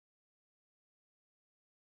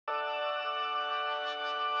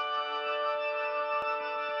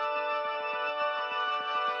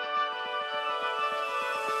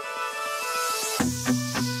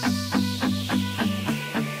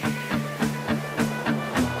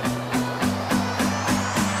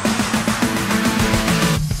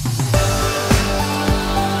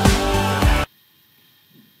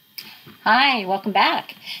Hi, welcome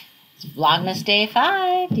back. It's Vlogmas Day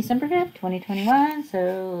 5, December 5th, 2021.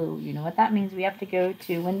 So, you know what that means. We have to go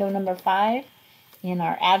to window number 5 in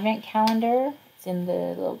our advent calendar. It's in the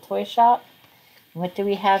little toy shop. What do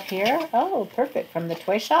we have here? Oh, perfect. From the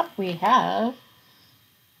toy shop, we have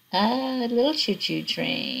a little choo-choo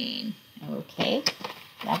train. Okay,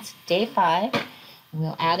 that's day 5.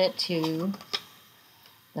 We'll add it to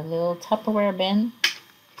the little Tupperware bin.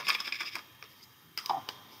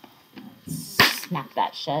 Snap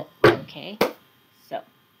that shut. Okay, so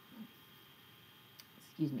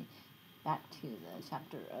excuse me. Back to the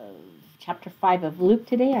chapter 5 of Luke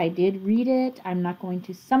today. I did read it. I'm not going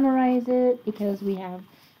to summarize it because we have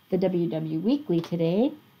the WW Weekly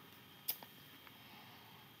today.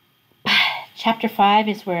 Chapter 5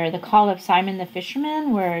 is where the call of Simon the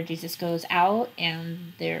fisherman, where Jesus goes out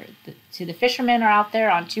and the fishermen are out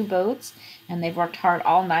there on 2 boats and they've worked hard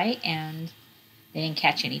all night and they didn't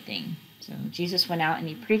catch anything. So Jesus went out and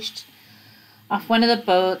he preached off one of the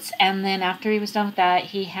boats, and then after he was done with that,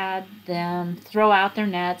 he had them throw out their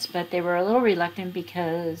nets, but they were a little reluctant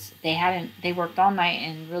because they worked all night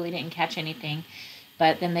and really didn't catch anything.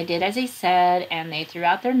 But then they did as he said, and they threw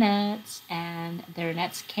out their nets, and their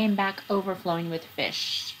nets came back overflowing with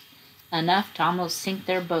fish, enough to almost sink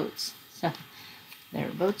their boats. So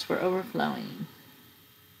their boats were overflowing.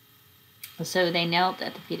 So they knelt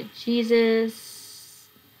at the feet of Jesus,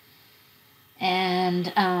 and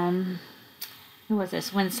who was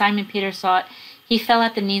this? When Simon Peter saw it, he fell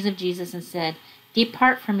at the knees of Jesus and said,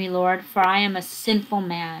 "Depart from me, Lord, for I am a sinful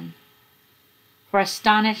man." For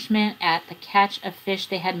astonishment at the catch of fish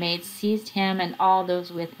they had made seized him and all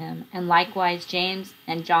those with him, and likewise James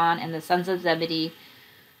and John and the sons of Zebedee,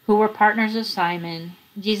 who were partners of Simon.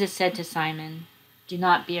 Jesus said to Simon, "Do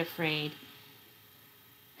not be afraid.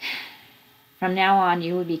 From now on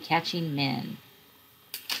you will be catching men."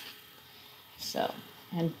 So,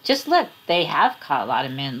 and just look, they have caught a lot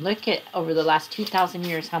of men. Look at over the last 2,000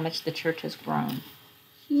 years how much the church has grown.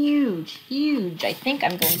 Huge, huge. I think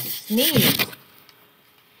I'm going to sneeze.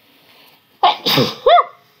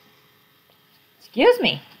 Excuse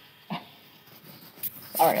me.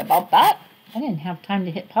 Sorry about that. I didn't have time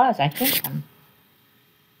to hit pause. I think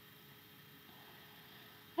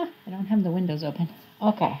I don't have the windows open.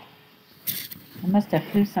 Okay. I must have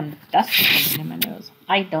threw some dust or something in my nose.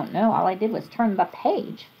 I don't know. All I did was turn the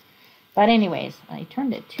page. But anyways, I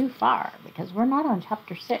turned it too far because we're not on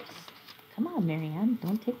chapter 6. Come on, Marianne.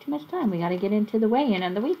 Don't take too much time. We got to get into the weigh-in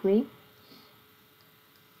and the weekly.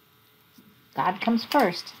 God comes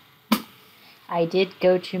first. I've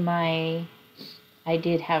gone to my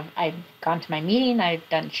meeting. I've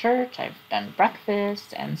done church. I've done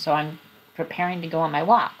breakfast. And so I'm preparing to go on my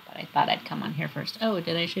walk. But I thought I'd come on here first. Oh,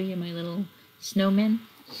 did I show you my little snowmen?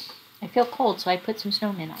 I feel cold, so I put some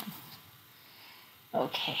snowmen on.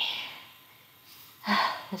 Okay.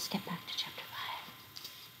 Let's get back to chapter 5.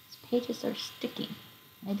 These pages are sticking.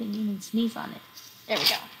 I didn't even sneeze on it. There we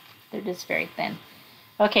go. They're just very thin.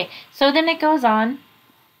 Okay, so then it goes on.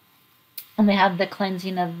 And they have the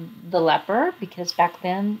cleansing of the leper, because back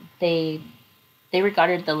then they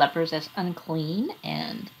regarded the lepers as unclean,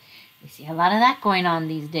 and we see a lot of that going on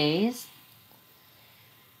these days.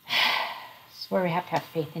 It's where we have to have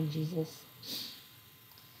faith in Jesus.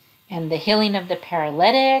 And the healing of the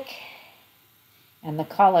paralytic, and the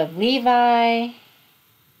call of Levi.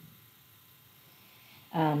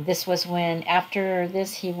 This was when, after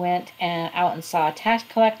this, he went out and saw a tax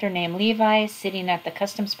collector named Levi sitting at the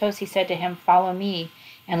customs post. He said to him, "Follow me."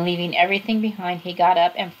 And leaving everything behind, he got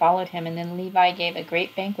up and followed him. And then Levi gave a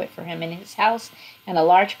great banquet for him in his house, and a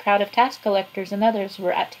large crowd of tax collectors and others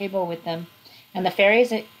were at table with them. And the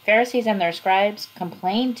Pharisees and their scribes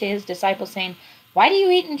complained to his disciples, saying, "Why do you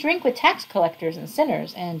eat and drink with tax collectors and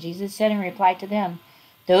sinners?" And Jesus said in reply to them,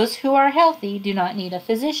 "Those who are healthy do not need a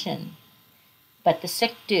physician, but the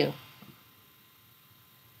sick do.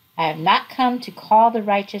 I have not come to call the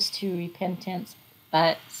righteous to repentance,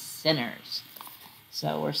 but sinners."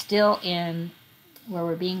 So we're still in where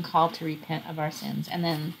we're being called to repent of our sins. And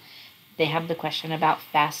then they have the question about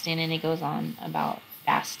fasting, and he goes on about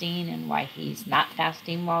fasting and why he's not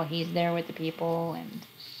fasting while he's there with the people, and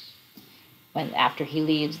when after he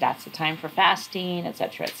leaves, that's the time for fasting,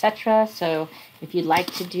 etc., etc. So if you'd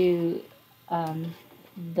like to do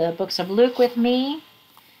the books of Luke with me,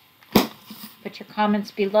 put your comments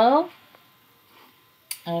below.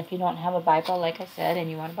 And if you don't have a Bible, like I said, and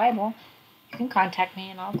you want a Bible, you can contact me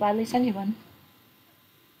and I'll gladly send you one.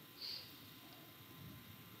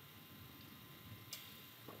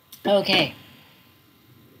 Okay.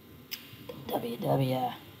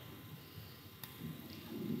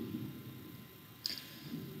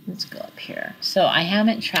 Let's let's go up here. So I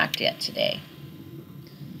haven't tracked yet today.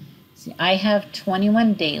 See, I have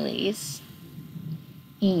 21 dailies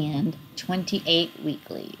and 28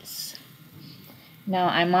 weeklies. Now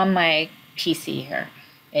I'm on my PC here.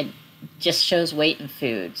 It just shows weight and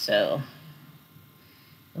food, so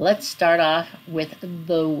let's start off with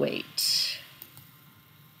the weight.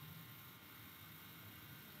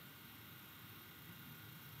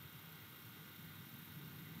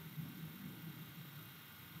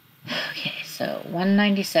 Okay, so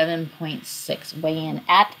 197.6 weigh-in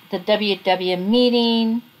at the WW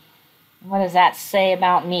meeting. What does that say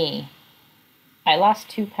about me? I lost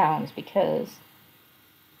 2 pounds because,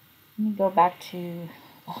 let me go back to,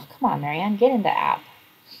 oh, come on, Marianne, get in the app.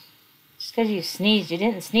 Just because you sneezed, you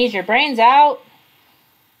didn't sneeze your brains out.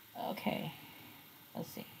 Okay, let's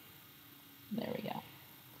see. There we go.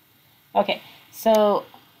 Okay, so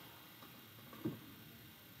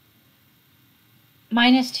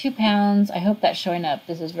minus 2 pounds. I hope that's showing up.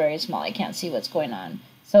 This is very small. I can't see what's going on.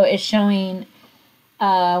 So it's showing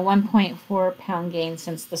 1.4 pound gain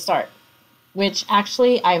since the start, which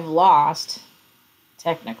actually I've lost,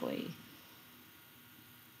 technically.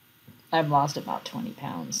 I've lost about 20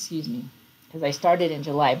 pounds, excuse me, because I started in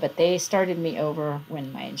July, but they started me over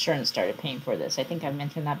when my insurance started paying for this. I think I've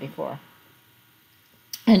mentioned that before.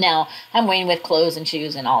 And now I'm weighing with clothes and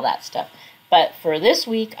shoes and all that stuff. But for this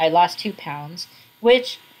week, I lost 2 pounds,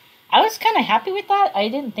 which I was kind of happy with that. I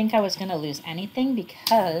didn't think I was going to lose anything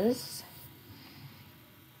because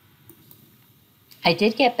I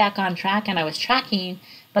did get back on track and I was tracking,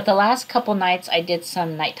 but the last couple nights I did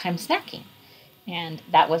some nighttime snacking. And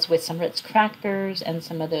that was with some Ritz crackers and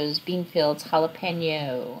some of those Beanfields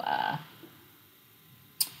jalapeno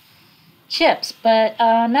chips. But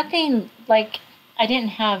nothing like, I didn't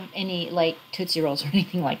have any like Tootsie Rolls or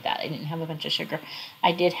anything like that. I didn't have a bunch of sugar.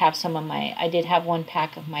 I did have I did have 1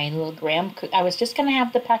 pack of my little graham. I was just going to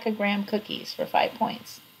have the pack of graham cookies for 5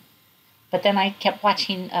 points. But then I kept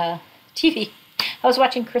watching TV. I was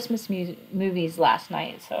watching Christmas movies last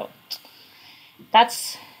night. So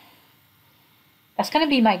that's going to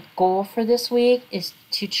be my goal for this week, is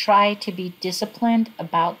to try to be disciplined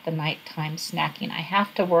about the nighttime snacking. I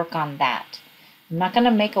have to work on that. I'm not going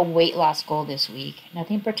to make a weight loss goal this week.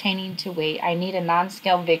 Nothing pertaining to weight. I need a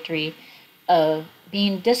non-scale victory of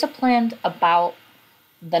being disciplined about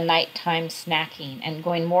the nighttime snacking and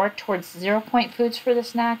going more towards 0-point foods for the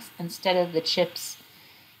snacks instead of the chips.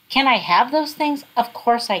 Can I have those things? Of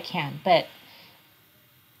course I can, but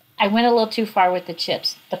I went a little too far with the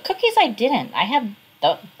chips. The cookies I didn't.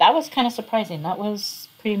 That was kind of surprising. That was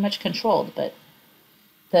pretty much controlled, but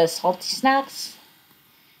the salty snacks,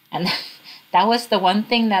 and that was the one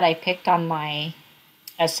thing that I picked on my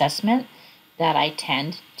assessment, that I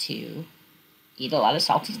tend to eat a lot of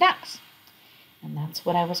salty snacks. And that's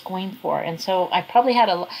what I was going for. And so I probably had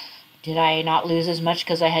did I not lose as much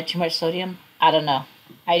because I had too much sodium? I don't know.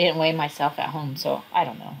 I didn't weigh myself at home, so I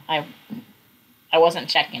don't know. I wasn't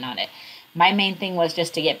checking on it. My main thing was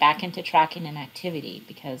just to get back into tracking and activity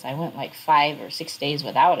because I went like 5 or 6 days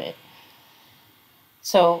without it.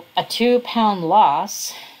 So a 2 pound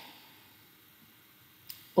loss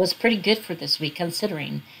was pretty good for this week,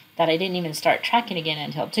 considering that I didn't even start tracking again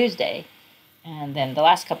until Tuesday. And then the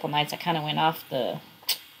last couple nights I kind of went off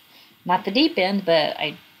not the deep end, but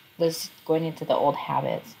I was going into the old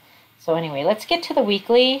habits. So anyway, let's get to the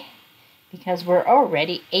weekly, because we're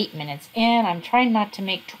already 8 minutes in. I'm trying not to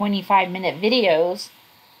make 25-minute videos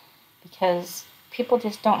because people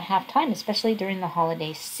just don't have time, especially during the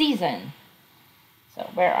holiday season. So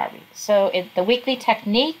where are we? So the weekly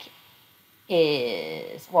technique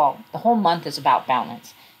is, well, the whole month is about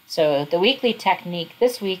balance. So the weekly technique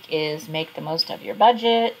this week is make the most of your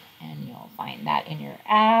budget, and you'll find that in your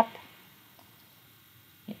app.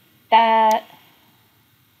 Hit that.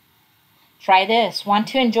 Try this. Want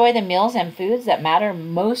to enjoy the meals and foods that matter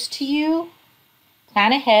most to you?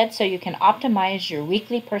 Plan ahead so you can optimize your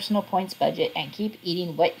weekly personal points budget and keep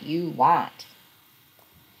eating what you want.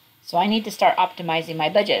 So I need to start optimizing my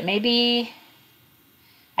budget. Maybe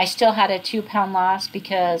I still had a 2 pound loss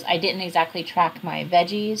because I didn't exactly track my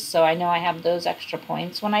veggies, so I know I have those extra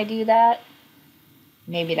points when I do that.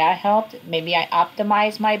 Maybe that helped. Maybe I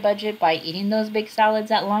optimized my budget by eating those big salads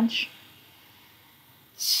at lunch.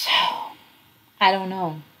 So I don't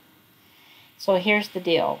know. So here's the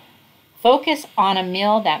deal. Focus on a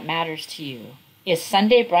meal that matters to you. Is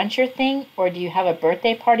Sunday brunch your thing, or do you have a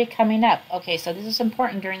birthday party coming up? Okay, so this is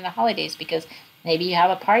important during the holidays because maybe you have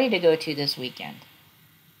a party to go to this weekend.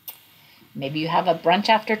 Maybe you have a brunch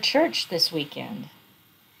after church this weekend.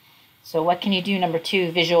 So what can you do? Number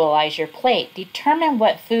 2, visualize your plate. Determine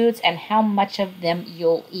what foods and how much of them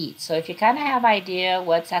you'll eat. So if you kind of have idea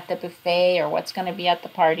what's at the buffet or what's going to be at the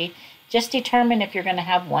party, just determine if you're going to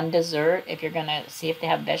have one dessert, if you're going to see if they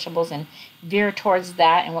have vegetables and veer towards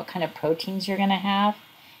that and what kind of proteins you're going to have.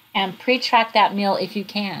 And pre-track that meal if you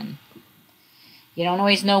can. You don't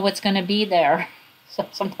always know what's going to be there, so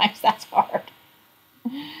sometimes that's hard.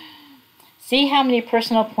 See how many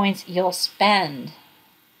personal points you'll spend.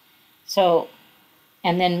 So,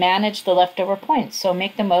 and then manage the leftover points. So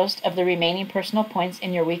make the most of the remaining personal points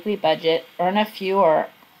in your weekly budget. Earn a few or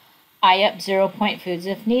eye up 0-point foods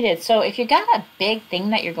if needed. So if you got a big thing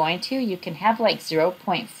that you're going to, you can have like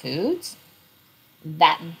 0-point foods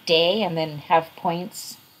that day and then have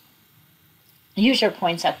points. Use your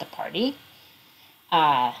points at the party.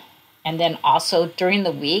 And then also during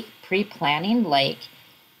the week, pre-planning, like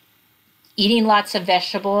eating lots of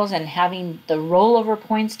vegetables and having the rollover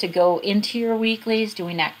points to go into your weeklies,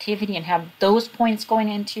 doing activity and have those points going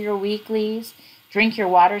into your weeklies. Drink your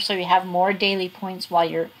water so you have more daily points while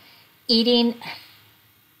you're eating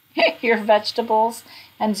your vegetables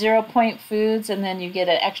and 0-point foods, and then you get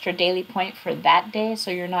an extra daily point for that day, so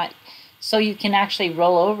you can actually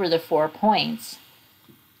roll over the 4 points.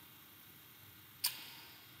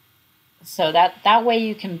 So that way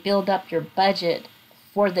you can build up your budget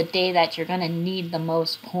for the day that you're going to need the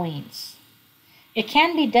most points. It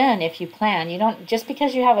can be done if you plan. You don't, just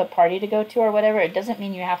because you have a party to go to or whatever, it doesn't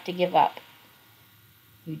mean you have to give up.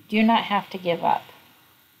 You do not have to give up.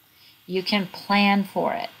 You can plan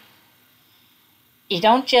for it. You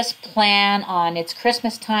don't just plan on it's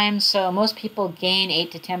Christmas time, so most people gain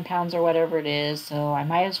 8 to 10 pounds or whatever it is, so I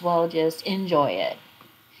might as well just enjoy it.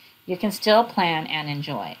 You can still plan and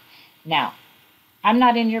enjoy. Now, I'm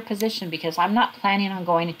not in your position because I'm not planning on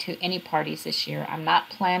going to any parties this year. I'm not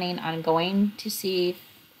planning on going to see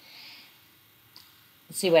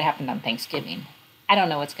what happened on Thanksgiving. I don't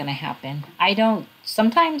know what's going to happen.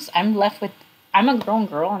 Sometimes I'm left with, I'm a grown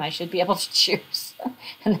girl and I should be able to choose.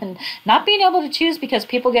 And then not being able to choose because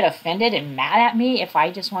people get offended and mad at me if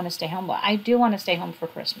I just want to stay home. But I do want to stay home for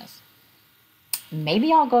Christmas.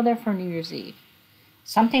 Maybe I'll go there for New Year's Eve.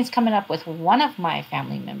 Something's coming up with one of my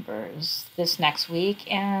family members this next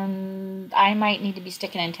week, and I might need to be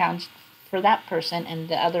sticking in town for that person, and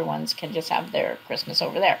the other ones can just have their Christmas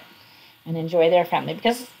over there and enjoy their family.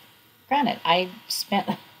 Because, granted, I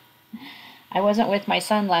wasn't with my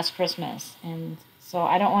son last Christmas, and so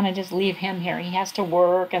I don't want to just leave him here. He has to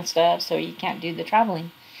work and stuff, so he can't do the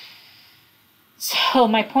traveling. So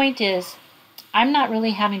my point is, I'm not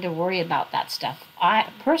really having to worry about that stuff.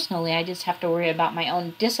 I just have to worry about my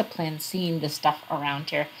own discipline seeing the stuff around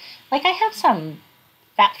here. Like I have some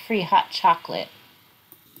fat-free hot chocolate.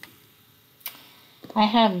 I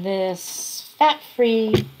have this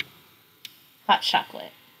fat-free hot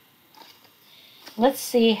chocolate. Let's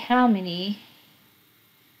see how many.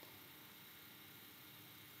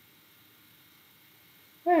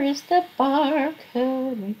 Where is the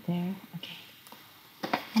barcode? Right there. Okay.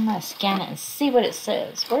 I'm going to scan it and see what it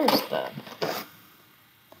says. Where's the...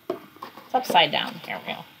 It's upside down. Here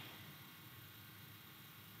we go.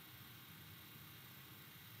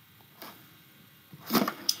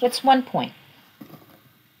 It's 1 point.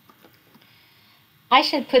 I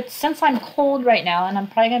should put, since I'm cold right now, and I'm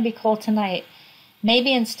probably going to be cold tonight,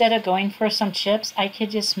 maybe instead of going for some chips, I could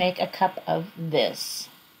just make a cup of this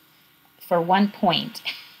for 1 point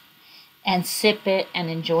and sip it and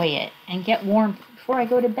enjoy it and get warm before I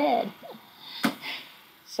go to bed.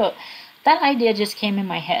 So that idea just came in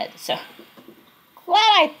my head. So glad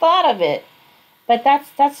I thought of it. But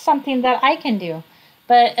that's something that I can do.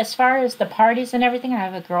 But as far as the parties and everything, I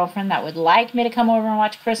have a girlfriend that would like me to come over and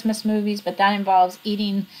watch Christmas movies, but that involves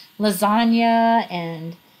eating lasagna,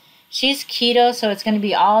 and she's keto, so it's going to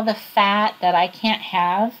be all the fat that I can't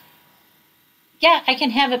have. Yeah, I can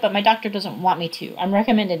have it, but my doctor doesn't want me to. I'm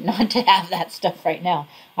recommended not to have that stuff right now.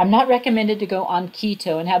 I'm not recommended to go on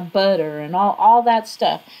keto and have butter and all that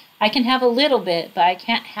stuff. I can have a little bit, but I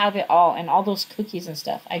can't have it all, and all those cookies and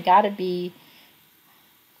stuff. I got to be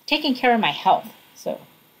taking care of my health. So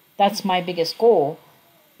that's my biggest goal,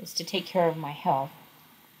 is to take care of my health.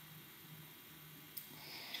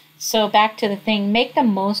 So back to the thing, make the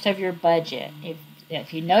most of your budget.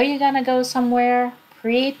 If you know you're going to go somewhere,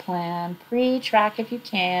 pre-plan, pre-track if you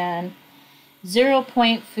can.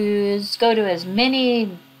 0-point foods. Go to as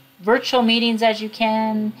many virtual meetings as you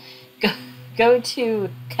can. Go to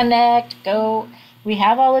Connect. We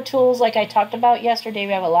have all the tools like I talked about yesterday.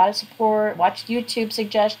 We have a lot of support. Watch YouTube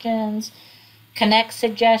suggestions, Connect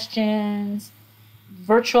suggestions,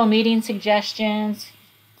 virtual meeting suggestions.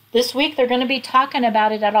 This week, they're going to be talking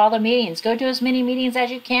about it at all the meetings. Go to as many meetings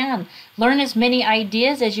as you can. Learn as many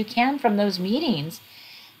ideas as you can from those meetings.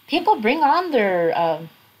 People bring on their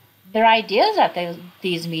ideas at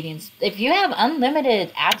these meetings. If you have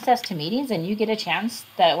unlimited access to meetings and you get a chance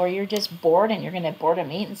where you're just bored and you're going to board a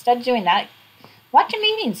meet, instead of doing that, watch a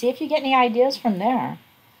meeting. See if you get any ideas from there.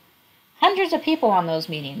 Hundreds of people on those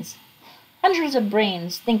meetings. Hundreds of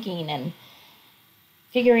brains thinking and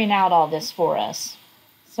figuring out all this for us.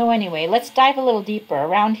 So anyway, let's dive a little deeper.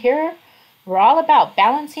 Around here, we're all about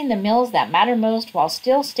balancing the meals that matter most while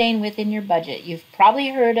still staying within your budget. You've probably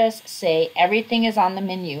heard us say everything is on the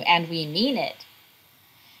menu, and we mean it.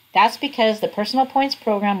 That's because the Personal Points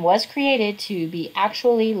program was created to be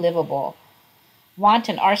actually livable. Want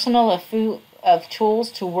an arsenal of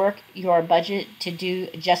tools to work your budget to do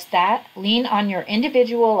just that? Lean on your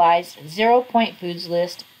individualized 0-point foods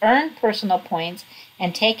list, earn personal points,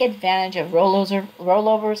 and take advantage of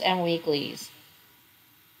rollovers and weeklies.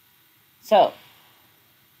 So,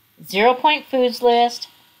 0-point foods list,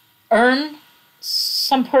 earn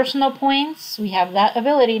some personal points. We have that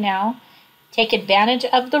ability now. Take advantage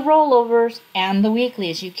of the rollovers and the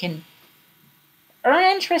weeklies. You can earn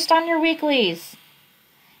interest on your weeklies.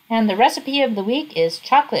 And the recipe of the week is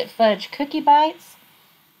chocolate fudge cookie bites.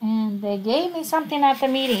 And they gave me something at the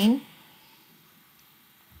meeting.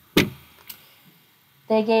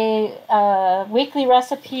 They gave weekly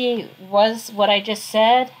recipe was what I just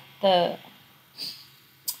said. The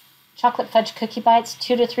chocolate fudge cookie bites,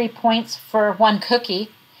 2 to 3 points for one cookie.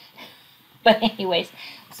 But anyways,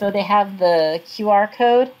 so they have the QR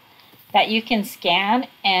code that you can scan,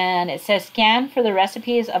 and it says scan for the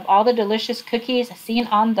recipes of all the delicious cookies seen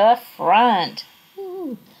on the front.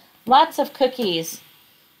 Ooh, lots of cookies.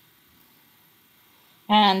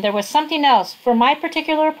 And there was something else. For my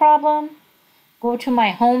particular problem, go to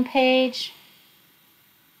my home page.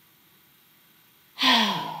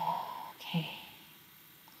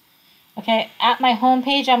 Okay, at my home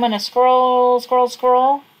page, I'm going to scroll.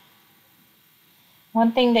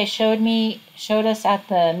 One thing they showed us at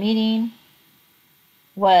the meeting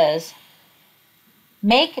was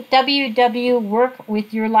make WW work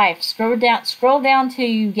with your life. Scroll down till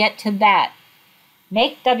you get to that.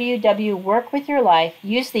 Make WW work with your life.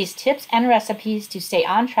 Use these tips and recipes to stay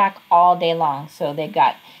on track all day long. So they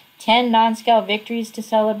got 10 non-scale victories to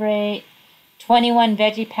celebrate, 21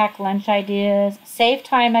 veggie pack lunch ideas, save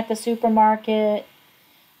time at the supermarket,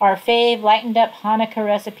 our fave lightened up Hanukkah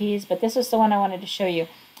recipes, but this is the one I wanted to show you.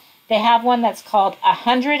 They have one that's called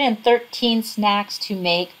 113 snacks to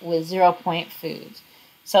make with 0-point foods.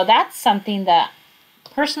 So that's something that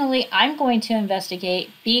personally I'm going to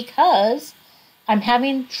investigate because I'm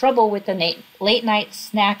having trouble with the late night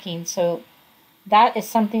snacking. So that is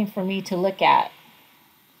something for me to look at.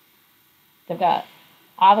 They've got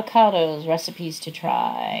avocados, recipes to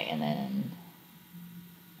try, and then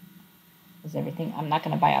is everything. I'm not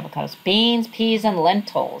going to buy avocados. Beans, peas, and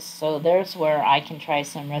lentils. So there's where I can try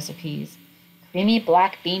some recipes. Creamy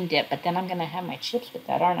black bean dip, but then I'm going to have my chips with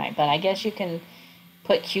that, aren't I? But I guess you can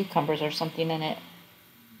put cucumbers or something in it.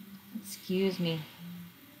 Excuse me.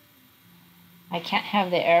 I can't have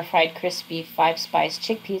the air-fried crispy 5-spice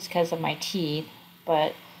chickpeas because of my teeth,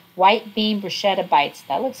 but white bean bruschetta bites,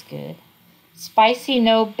 that looks good. Spicy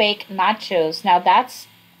no-bake nachos. Now that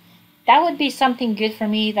would be something good for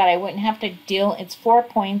me that I wouldn't have to deal. It's 4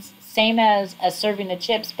 points, same as a serving of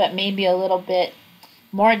chips, but maybe a little bit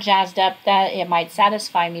more jazzed up that it might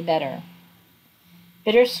satisfy me better.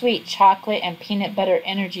 Bittersweet chocolate and peanut butter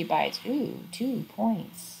energy bites. Ooh, 2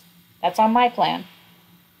 points. That's on my plan.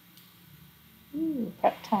 Ooh,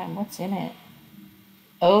 prep time. What's in it?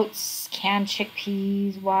 Oats, canned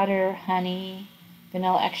chickpeas, water, honey,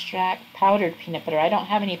 vanilla extract, powdered peanut butter. I don't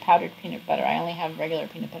have any powdered peanut butter. I only have regular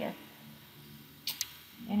peanut butter.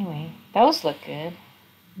 Anyway, those look good.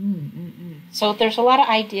 So there's a lot of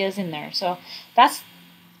ideas in there. So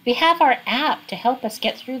we have our app to help us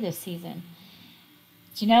get through this season.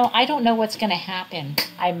 You know, I don't know what's going to happen.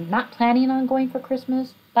 I'm not planning on going for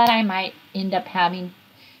Christmas, but I might end up having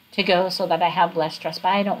to go so that I have less stress. But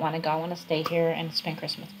I don't want to go. I want to stay here and spend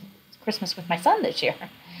Christmas with my son this year.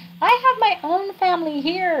 I have my own family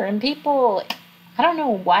here, and people, I don't know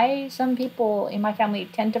why some people in my family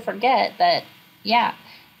tend to forget that, yeah,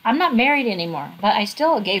 I'm not married anymore, but I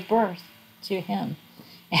still gave birth to him.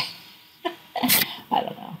 I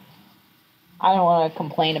don't know. I don't want to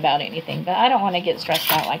complain about anything, but I don't want to get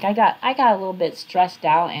stressed out. Like I got a little bit stressed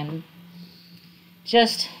out, and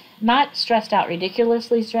just not stressed out,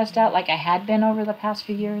 ridiculously stressed out like I had been over the past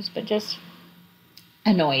few years, but just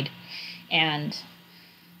annoyed and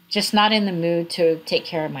just not in the mood to take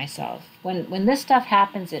care of myself. When this stuff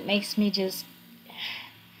happens, it makes me just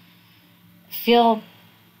feel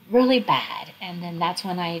really bad, and then that's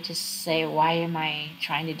when I just say, why am I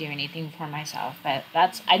trying to do anything for myself? But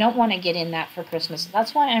I don't want to get in that for Christmas.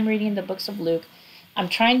 That's why I'm reading the books of Luke. I'm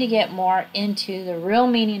trying to get more into the real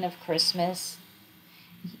meaning of Christmas,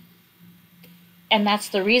 and that's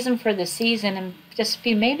the reason for the season, and just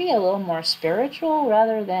be maybe a little more spiritual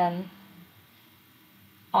rather than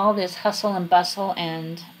all this hustle and bustle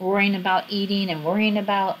and worrying about eating and worrying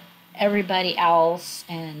about everybody else,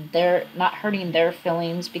 and they're not hurting their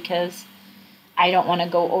feelings because I don't want to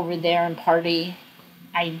go over there and party.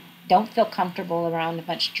 I don't feel comfortable around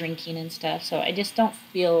much drinking and stuff, so I just don't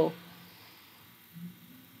feel.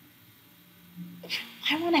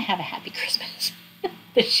 I want to have a happy Christmas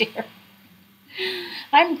this year.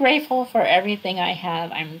 I'm grateful for everything I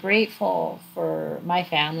have. I'm grateful for my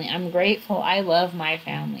family. I'm grateful. I love my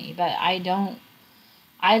family, but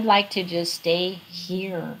I'd like to just stay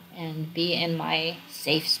here and be in my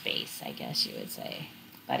safe space, I guess you would say.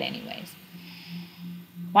 But anyways,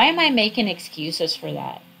 why am I making excuses for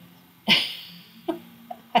that?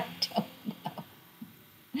 I don't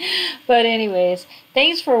know. But anyways,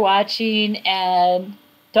 thanks for watching, and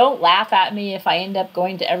don't laugh at me if I end up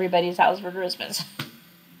going to everybody's house for Christmas.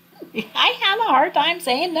 I have a hard time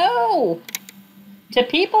saying no to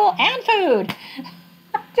people and food.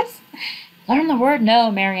 Just learn the word no,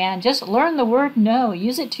 Marianne. Just learn the word no.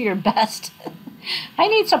 Use it to your best. I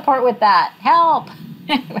need support with that. Help.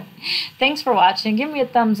 Anyway, thanks for watching. Give me a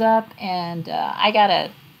thumbs up, and I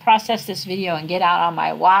gotta process this video and get out on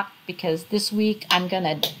my walk, because this week I don't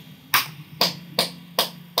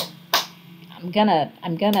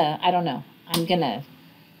know.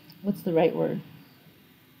 What's the right word?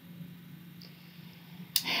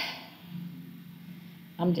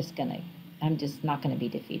 I'm just not gonna be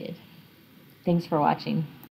defeated. Thanks for watching.